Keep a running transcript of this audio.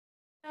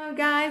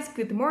Hello guys,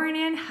 good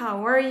morning,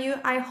 how are you?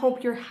 I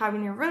hope you're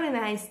having a really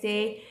nice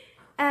day.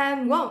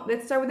 And well,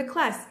 let's start with the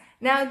class.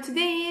 Now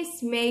today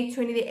is May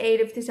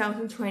 28th of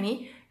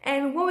 2020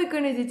 and what we're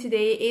going to do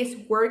today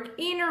is work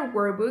in our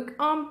workbook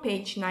on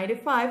page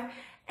 95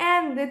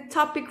 and the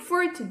topic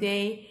for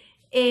today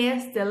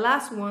is the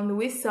last one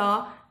we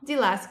saw the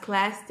last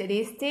class, that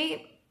is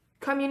the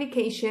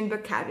communication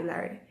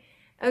vocabulary.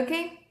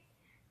 Okay?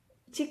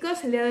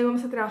 Chicos, el día de hoy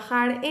vamos a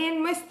trabajar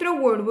en nuestro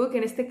workbook,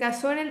 en este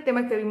caso en el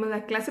tema que vimos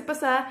la clase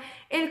pasada,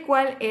 el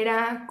cual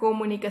era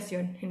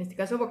comunicación, en este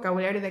caso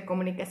vocabulario de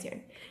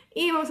comunicación.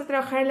 Y vamos a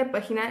trabajar en la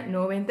página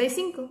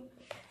 95.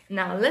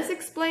 Now, let's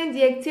explain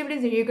the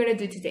activities that you're going to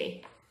do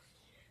today.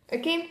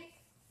 Okay,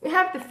 we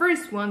have the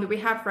first one that we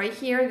have right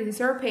here. This is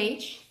our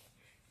page.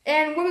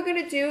 And what we're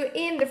going to do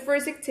in the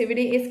first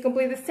activity is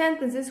complete the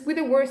sentences with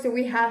the words that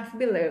we have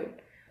below.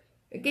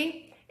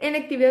 Okay. En la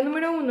actividad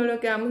número 1 lo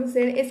que vamos a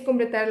hacer es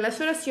completar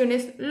las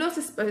oraciones, los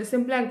espacios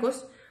en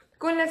blancos,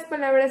 con las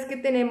palabras que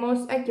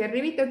tenemos aquí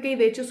arribita, ok,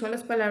 de hecho son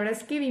las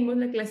palabras que vimos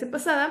la clase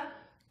pasada,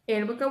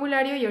 el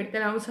vocabulario, y ahorita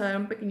le vamos a dar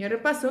un pequeño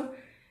repaso,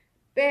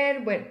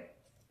 pero bueno,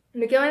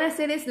 lo que van a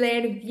hacer es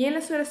leer bien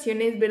las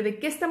oraciones, ver de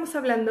qué estamos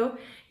hablando,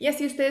 y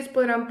así ustedes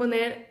podrán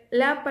poner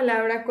la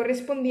palabra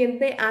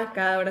correspondiente a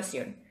cada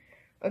oración,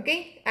 ok,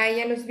 ahí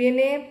ya nos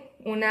viene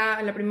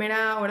la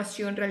primera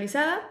oración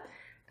realizada.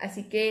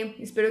 Así que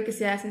espero que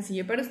sea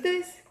sencillo para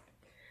ustedes.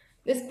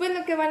 Después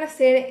lo que van a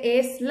hacer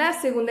es la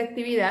segunda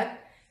actividad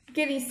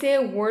que dice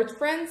Word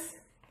Friends.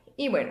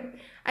 Y bueno,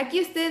 aquí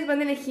ustedes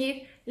van a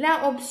elegir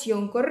la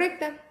opción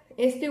correcta.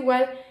 Esto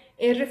igual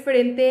es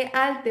referente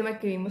al tema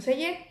que vimos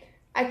ayer.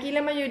 Aquí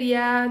la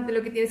mayoría de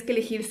lo que tienes que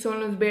elegir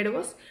son los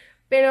verbos.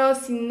 Pero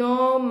si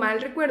no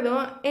mal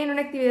recuerdo, en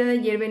una actividad de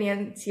ayer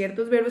venían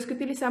ciertos verbos que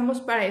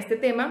utilizamos para este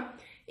tema.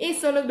 Y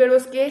son los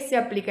verbos que se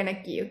aplican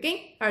aquí, ¿ok?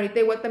 Ahorita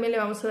igual también le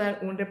vamos a dar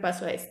un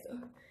repaso a esto.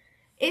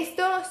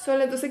 Estas son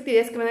las dos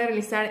actividades que van a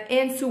realizar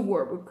en su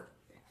workbook,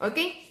 ¿ok?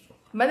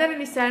 Van a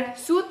realizar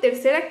su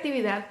tercera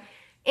actividad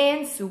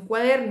en su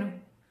cuaderno.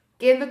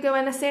 ¿Qué es lo que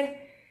van a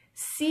hacer?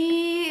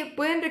 Si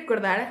pueden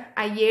recordar,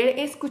 ayer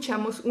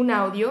escuchamos un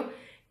audio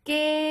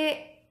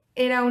que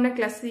era una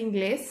clase de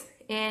inglés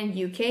en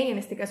UK, en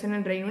este caso en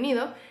el Reino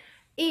Unido,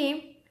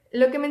 y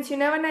lo que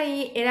mencionaban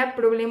ahí era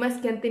problemas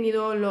que han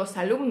tenido los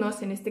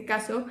alumnos, en este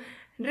caso,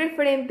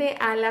 referente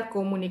a la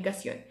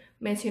comunicación.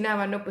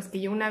 Mencionaban, ¿no? Pues que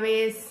yo una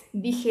vez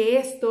dije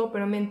esto,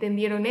 pero me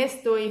entendieron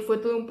esto y fue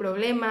todo un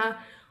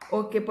problema.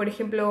 O que, por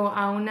ejemplo,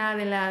 a una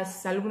de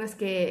las alumnas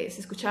que se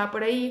escuchaba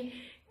por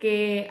ahí,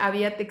 que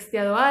había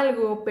texteado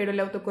algo, pero el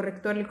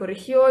autocorrector le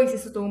corrigió y se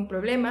hizo todo un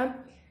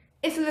problema.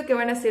 Eso es lo que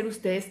van a hacer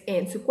ustedes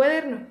en su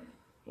cuaderno.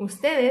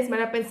 Ustedes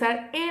van a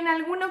pensar en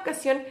alguna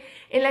ocasión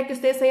en la que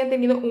ustedes hayan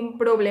tenido un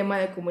problema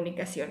de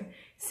comunicación,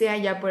 sea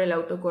ya por el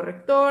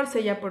autocorrector,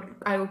 sea ya por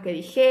algo que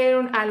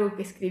dijeron, algo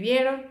que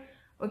escribieron,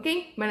 ¿ok?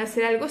 Van a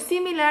hacer algo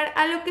similar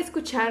a lo que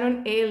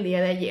escucharon el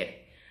día de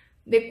ayer.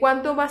 ¿De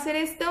cuánto va a ser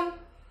esto?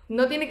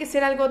 No tiene que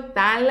ser algo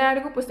tan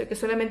largo, puesto que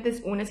solamente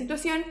es una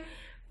situación,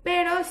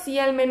 pero sí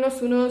al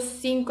menos unos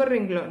 5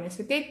 renglones,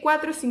 ¿ok?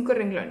 4 o 5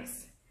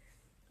 renglones,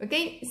 ¿ok?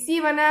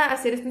 Si van a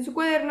hacer esto en su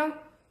cuaderno,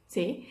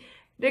 sí.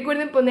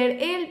 Recuerden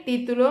poner el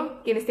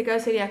título, que en este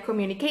caso sería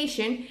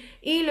Communication,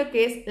 y lo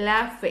que es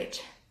la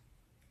fecha.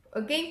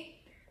 ¿Ok?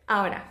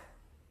 Ahora,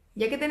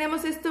 ya que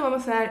tenemos esto,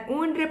 vamos a dar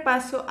un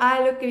repaso a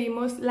lo que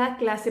vimos la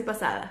clase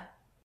pasada.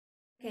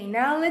 Okay,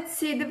 now let's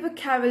see the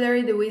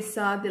vocabulary that we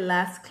saw the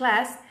last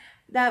class.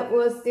 That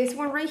was this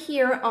one right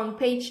here on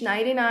page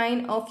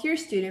 99 of your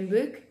student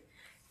book.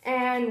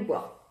 And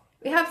well,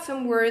 we have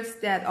some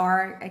words that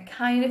are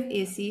kind of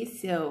easy,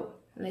 so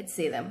let's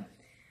see them.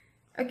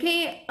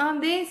 Okay, on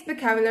this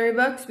vocabulary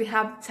box, we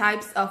have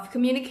types of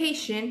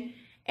communication,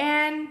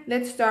 and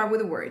let's start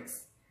with the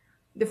words.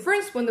 The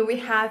first one that we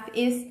have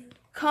is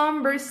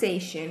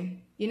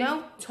conversation. You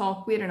know,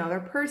 talk with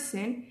another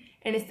person.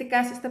 En este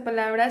caso, esta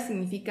palabra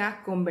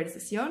significa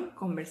conversación,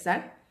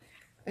 conversar.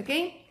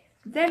 Okay,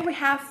 then we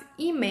have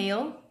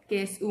email,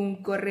 que es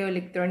un correo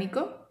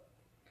electrónico.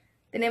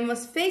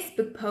 Tenemos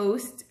Facebook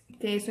post,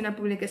 que es una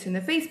publicación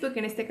de Facebook,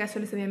 en este caso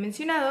les había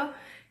mencionado,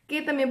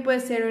 que también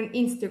puede ser un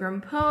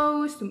Instagram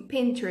post, un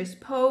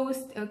Pinterest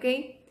post, ¿ok?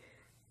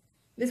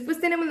 Después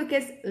tenemos lo que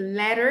es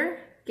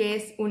letter, que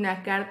es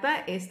una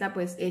carta, esta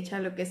pues hecha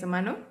lo que es a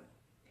mano.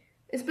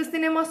 Después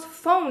tenemos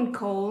phone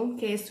call,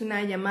 que es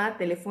una llamada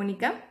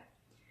telefónica.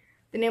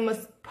 Tenemos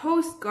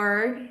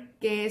postcard,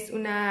 que es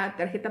una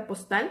tarjeta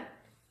postal.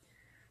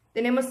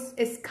 Tenemos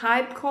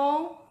Skype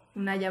call,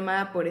 una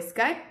llamada por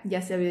Skype,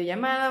 ya sea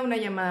videollamada, una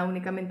llamada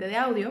únicamente de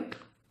audio.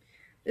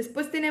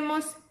 Después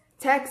tenemos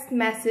text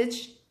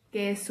message,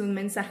 que es un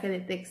mensaje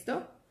de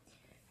texto.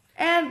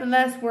 And the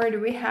last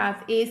word we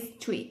have is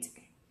tweet.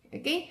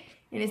 ¿Ok?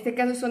 En este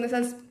caso son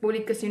esas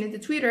publicaciones de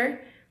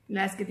Twitter,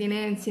 las que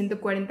tienen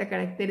 140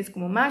 caracteres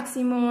como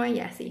máximo y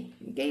así.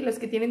 ¿Ok? Los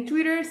que tienen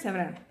Twitter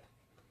sabrán.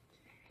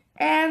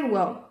 And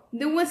well,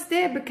 that was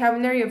the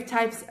vocabulary of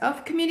types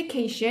of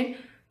communication,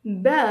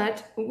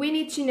 but we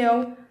need to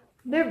know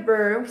the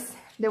verbs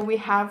that we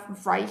have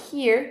right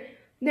here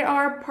that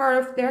are part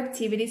of their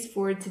activities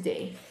for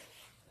today.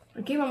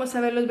 Ok, vamos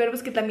a ver los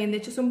verbos que también de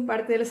hecho son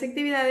parte de las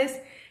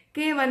actividades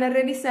que van a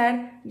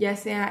realizar, ya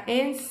sea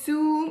en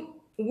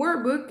su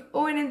workbook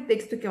o en el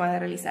texto que van a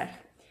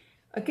realizar.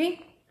 Ok,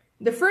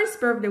 the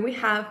first verb that we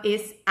have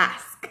is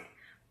ask,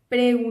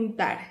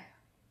 preguntar.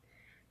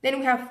 Then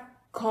we have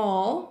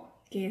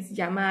call, que es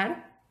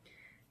llamar.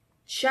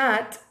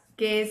 Chat,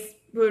 que es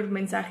por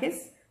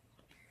mensajes.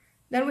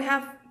 Then we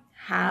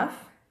have,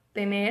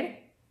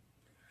 tener.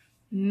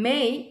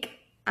 Make,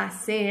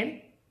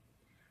 hacer.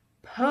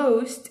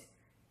 Post,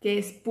 que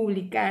es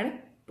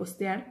publicar,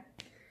 postear.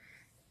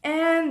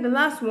 And the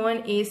last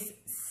one is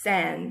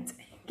send,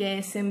 que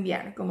es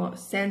enviar, como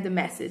send a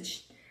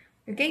message.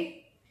 ¿Ok?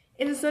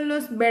 Esos son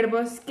los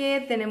verbos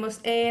que tenemos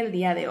el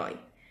día de hoy.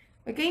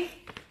 ¿Ok?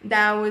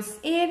 That was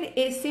it.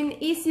 It's an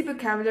easy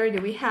vocabulary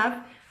that we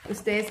have.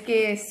 Ustedes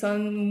que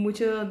son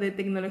mucho de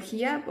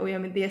tecnología,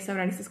 obviamente ya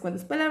sabrán estas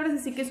cuantas palabras,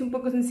 así que es un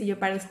poco sencillo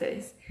para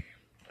ustedes.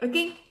 ¿Ok?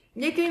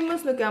 Ya que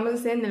vimos lo que vamos a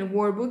hacer en el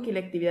workbook y la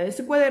actividad de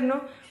su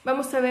cuaderno,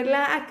 vamos a ver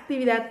la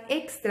actividad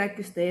extra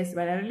que ustedes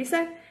van a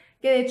realizar,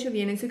 que de hecho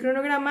viene en su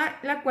cronograma,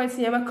 la cual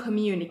se llama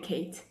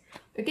Communicate.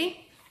 ¿Ok?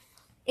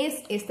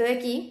 Es esta de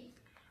aquí.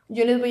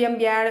 Yo les voy a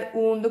enviar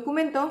un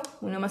documento,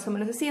 uno más o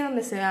menos así,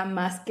 donde se vea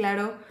más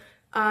claro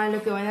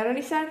lo que van a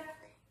realizar.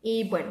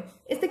 Y bueno,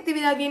 esta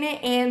actividad viene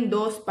en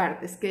dos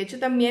partes, que de hecho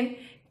también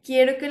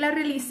quiero que la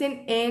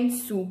realicen en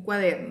su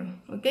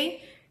cuaderno, ¿ok?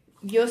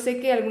 Yo sé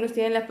que algunos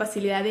tienen la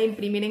facilidad de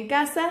imprimir en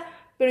casa,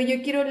 pero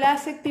yo quiero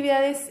las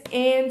actividades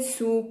en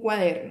su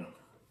cuaderno,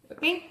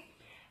 ¿ok?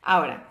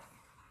 Ahora,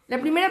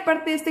 la primera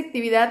parte de esta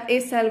actividad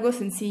es algo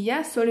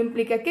sencilla, solo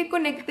implica que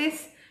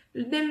conectes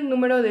del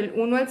número del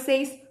 1 al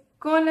 6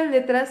 con las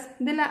letras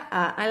de la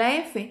A a la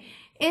F.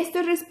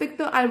 Esto es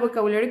respecto al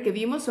vocabulario que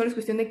vimos, solo es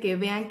cuestión de que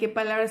vean qué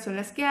palabras son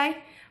las que hay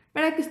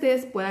para que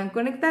ustedes puedan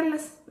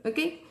conectarlas, ¿ok?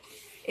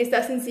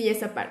 Está sencilla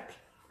esa parte.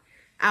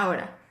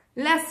 Ahora,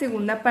 la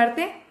segunda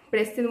parte,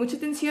 presten mucha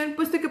atención,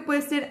 puesto que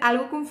puede ser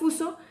algo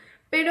confuso,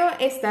 pero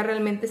está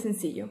realmente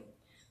sencillo,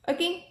 ¿ok?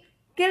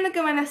 ¿Qué es lo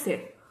que van a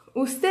hacer?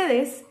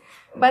 Ustedes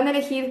van a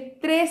elegir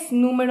 3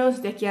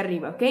 números de aquí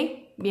arriba, ¿ok?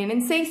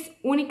 Vienen 6,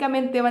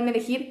 únicamente van a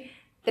elegir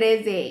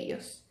 3 de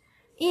ellos.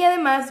 Y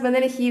además van a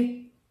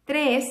elegir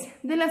 3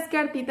 de las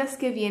cartitas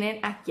que vienen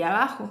aquí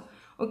abajo,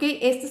 ¿ok?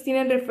 Estas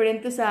tienen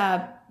referentes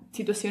a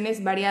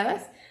situaciones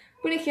variadas.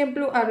 Por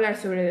ejemplo, hablar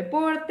sobre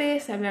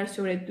deportes, hablar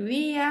sobre tu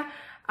día,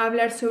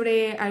 hablar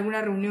sobre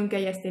alguna reunión que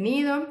hayas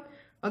tenido,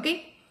 ¿ok?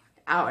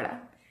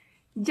 Ahora,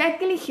 ya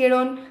que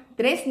eligieron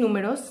 3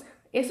 números,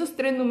 esos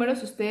 3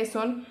 números ustedes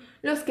son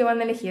los que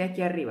van a elegir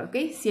aquí arriba,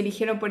 ¿ok? Si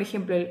eligieron, por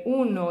ejemplo, el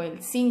 1,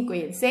 el 5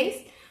 y el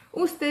 6,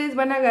 ustedes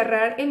van a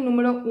agarrar el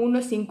número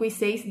 1, 5 y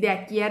 6 de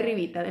aquí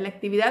arribita, de la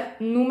actividad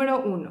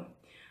número 1,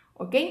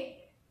 ¿ok?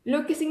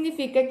 Lo que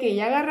significa que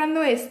ya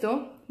agarrando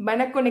esto,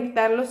 van a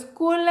conectarlos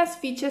con las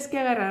fichas que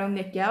agarraron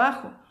de aquí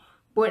abajo.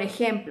 Por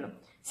ejemplo,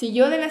 si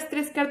yo de las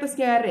 3 cartas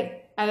que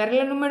agarré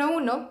la número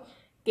 1,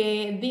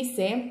 que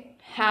dice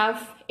have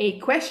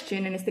a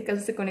question, en este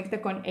caso se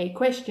conecta con a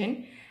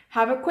question,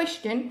 have a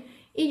question,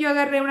 y yo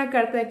agarré una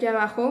carta de aquí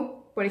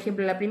abajo, por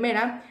ejemplo la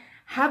primera,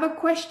 have a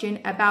question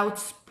about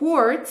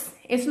sports,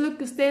 eso es lo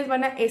que ustedes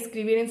van a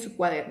escribir en su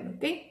cuaderno,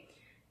 ¿ok?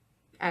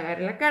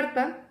 Agarré la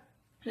carta,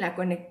 la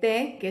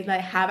conecté, que es la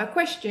de have a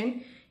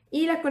question,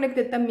 y la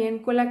conecté también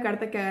con la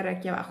carta que agarré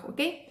aquí abajo,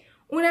 ¿ok?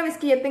 Una vez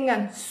que ya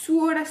tengan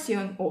su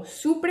oración o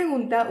su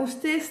pregunta,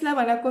 ustedes la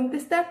van a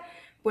contestar.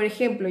 Por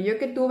ejemplo, yo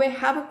que tuve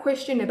have a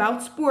question about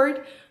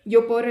sport,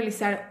 yo puedo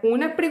realizar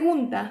una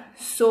pregunta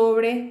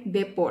sobre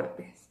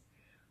deportes,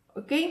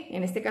 ¿ok?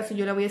 En este caso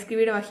yo la voy a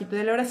escribir abajito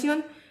de la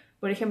oración.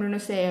 Por ejemplo, no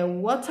sé,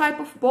 what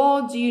type of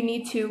ball do you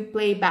need to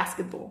play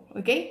basketball?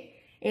 ¿Ok?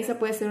 Esa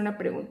puede ser una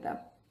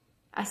pregunta.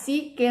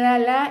 Así queda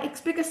la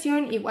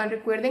explicación. Igual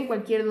recuerden,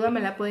 cualquier duda me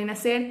la pueden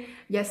hacer,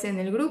 ya sea en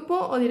el grupo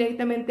o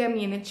directamente a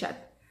mí en el chat.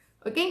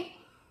 ¿Ok?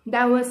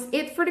 That was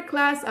it for the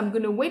class. I'm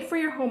going to wait for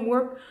your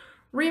homework.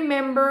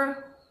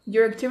 Remember,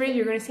 your activity,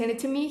 you're going to send it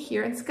to me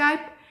here on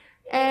Skype.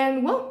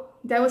 And well,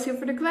 that was it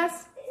for the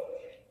class.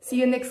 See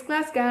you next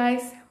class,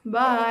 guys.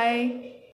 Bye.